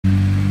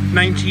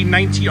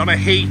1990 on a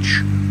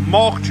H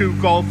Mark II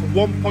Golf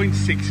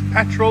 1.6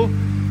 petrol.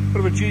 Bit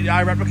of a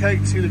GTI replica. You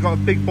can see they've got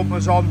the big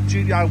bumpers on,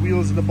 GTI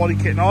wheels and the body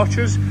kit and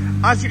arches.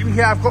 As you can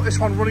hear, I've got this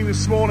one running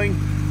this morning.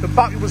 The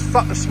battery was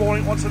flat this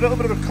morning. It wants a little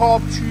bit of a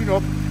carb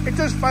tune-up. It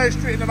does fire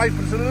straight in the night,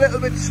 but it's a little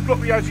bit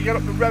spluttery as you get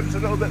up the revs a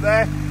little bit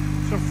there.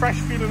 So fresh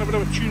feeling, a bit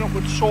of a tune-up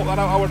would sort that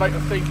out, I would like to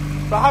think.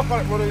 But I have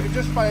got it running. It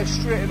just fires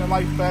straight in the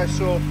light there,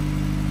 so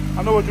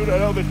I know we're doing it a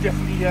little bit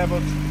differently here,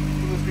 but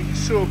it's been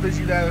so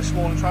busy there this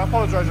morning, so I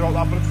apologise about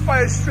that. But it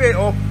fires straight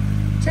up,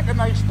 ticking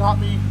nice and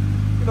happy.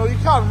 You know, you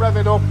can rev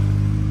it up,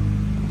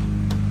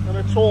 and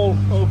it's all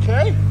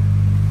okay.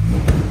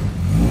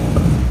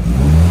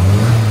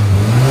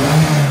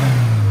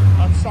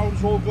 That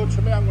sounds all good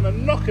to me. I'm going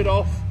to knock it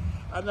off,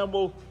 and then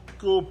we'll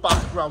go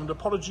back round.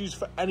 Apologies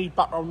for any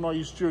background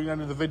noise during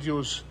any of the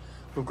videos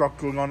we've got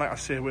going on. Like I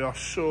say, we are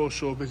so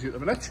busy at the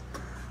minute.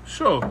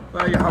 So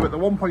there you have it, the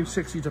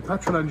 1.6 litre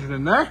petrol engine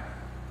in there.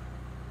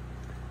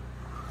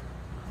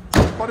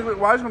 Bodywork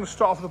wise, I'm going to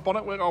start off with the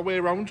bonnet, work our way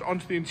around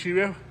onto the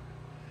interior.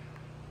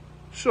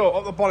 So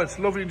up the bonnet's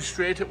lovely and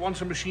straight. It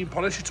wants a machine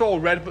polish. It's all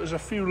red, but there's a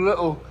few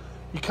little,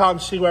 you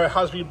can't see where it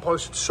has been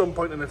polished at some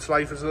point in its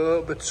life. It's a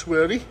little bit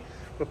swirly,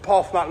 but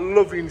apart from that,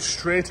 lovely and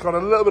straight. Got a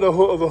little bit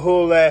of a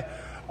hole there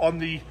on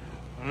the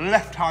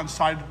left hand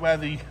side where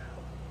the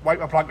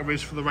wiper blanket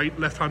is for the right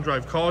left hand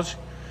drive cars.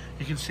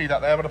 You can see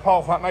that there, but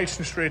apart from that, nice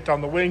and straight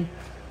down the wing.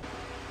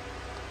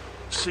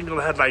 Single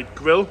headlight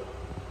grille.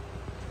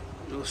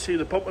 You'll see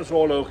the bumper's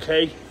all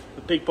okay.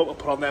 The big bumper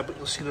put on there, but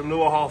you'll see the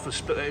lower half of the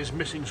splitter is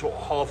missing sort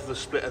of half of the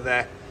splitter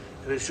there.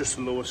 It is just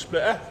a lower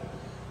splitter.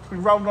 We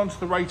round onto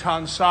the right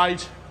hand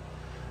side.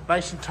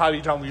 Nice and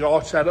tidy down the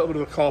arch there. A little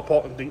bit of a car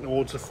park and dink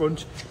towards the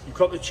front. You've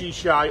got the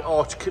GTI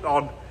arch kit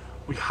on.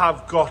 We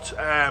have got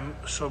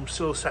some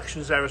sill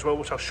sections there as well,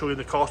 which I'll show you in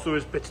the car. So there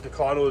is bits of the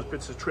car, there's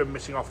bits of trim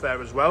missing off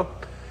there as well.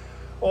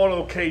 All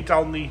okay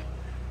down the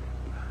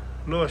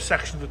lower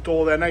section of the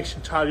door there, nice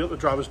and tidy up the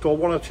driver's door.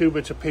 One or two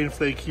bits of paint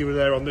flake here and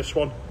there on this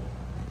one.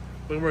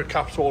 Wing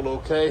cap's all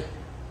okay.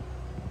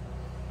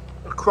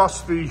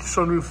 Across the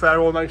sunroof there,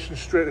 all nice and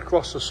straight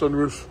across the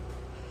sunroof.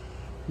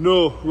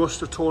 No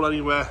rust at all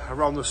anywhere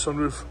around the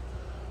sunroof.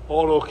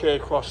 All okay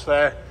across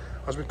there.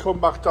 As we come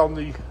back down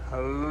the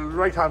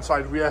right hand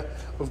side rear,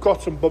 we've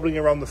got some bubbling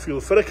around the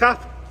fuel filler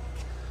cap,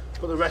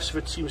 but the rest of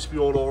it seems to be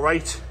all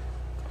right.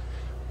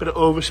 Bit of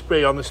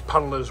overspray on this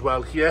panel as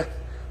well here.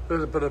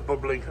 There's a bit of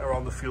bubbling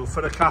around the fuel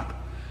filler cap.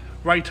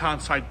 Right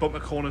hand side bumper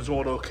corners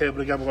all okay,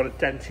 but again we've got a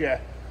dent here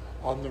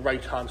on the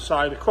right hand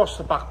side. Across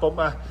the back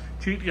bumper,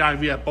 GTI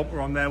rear bumper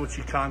on there, which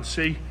you can't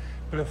see.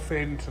 Bit of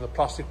fading to the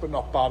plastic, but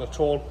not bad at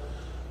all.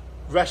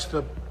 Rest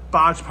of the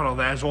badge panel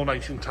there is all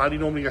nice and tidy.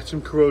 Normally get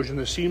some corrosion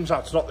in the seams.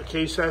 That's not the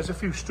case. There's a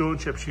few stone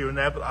chips here and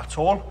there, but that's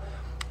all.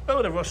 A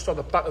bit of rust on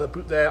the back of the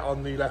boot there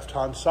on the left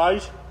hand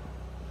side.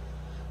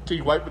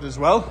 De-wiped it as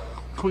well.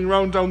 Coming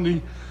round down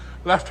the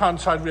left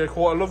hand side rear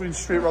quarter, lovely and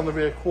straight around the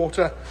rear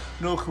quarter.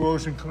 No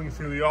corrosion coming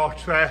through the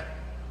arch there.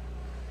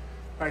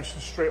 Nice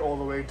and straight all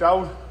the way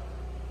down.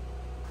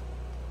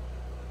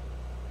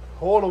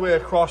 All the way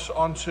across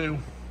onto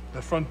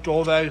the front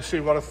door there. You see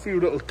we've got a few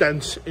little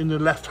dents in the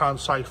left hand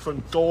side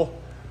front door.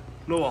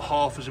 Lower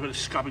half, there's a bit of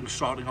scabbing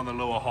starting on the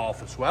lower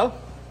half as well.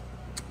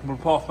 But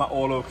apart from that,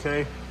 all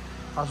okay.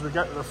 As we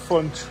get to the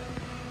front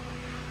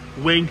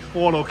wing,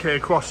 all okay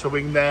across the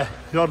wing there.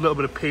 The odd little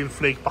bit of paint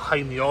flake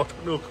behind the arch,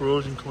 but no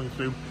corrosion coming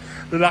through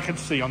that I can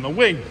see on the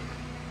wing.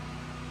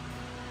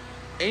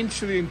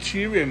 Into the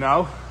interior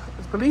now.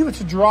 I believe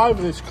it's a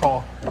driver, this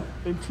car.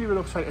 The interior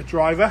looks like a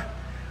driver.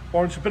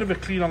 Warrants a bit of a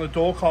clean on the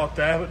door card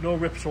there, but no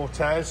rips or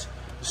tears.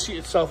 The seat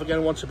itself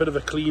again wants a bit of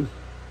a clean,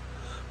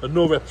 but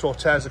no rips or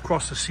tears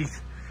across the seat.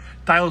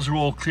 Dials are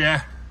all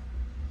clear,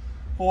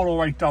 all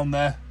right down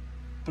there.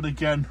 But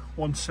again,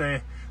 once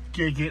gear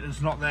gate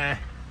is not there,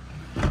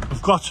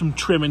 we've got some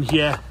trim in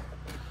here.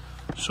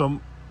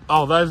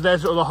 There's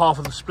the other half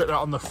of the splitter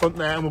on the front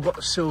there, and we've got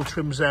the sill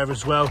trims there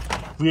as well.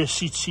 Rear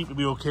seats seem to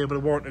be okay, but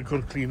it warrant a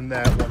good clean in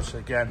there once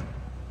again.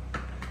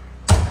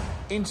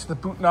 Into the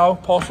boot now,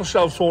 parcel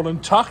shelves all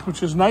intact,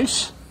 which is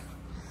nice.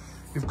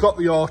 You've got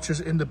the arches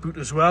in the boot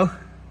as well.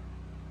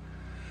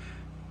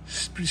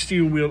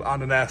 Steering wheel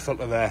and an air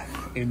filter there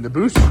in the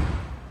boot.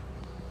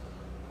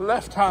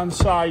 Left hand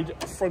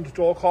side front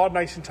door card,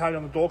 nice and tidy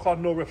on the door card,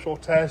 no rips or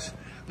tears.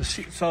 The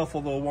seat itself,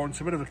 although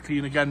warrants a bit of a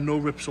clean, again no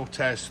rips or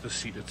tears to the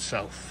seat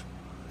itself.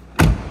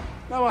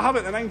 Now I have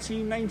it, the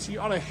 1990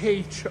 on a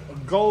H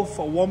Golf,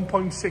 a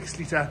 1.6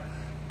 litre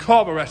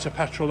carburettor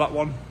petrol, that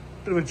one.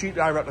 Bit of a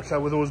GTI replica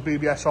with those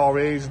BBS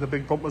RAs and the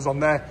big bumpers on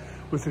there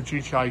with the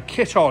GTI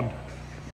kit on.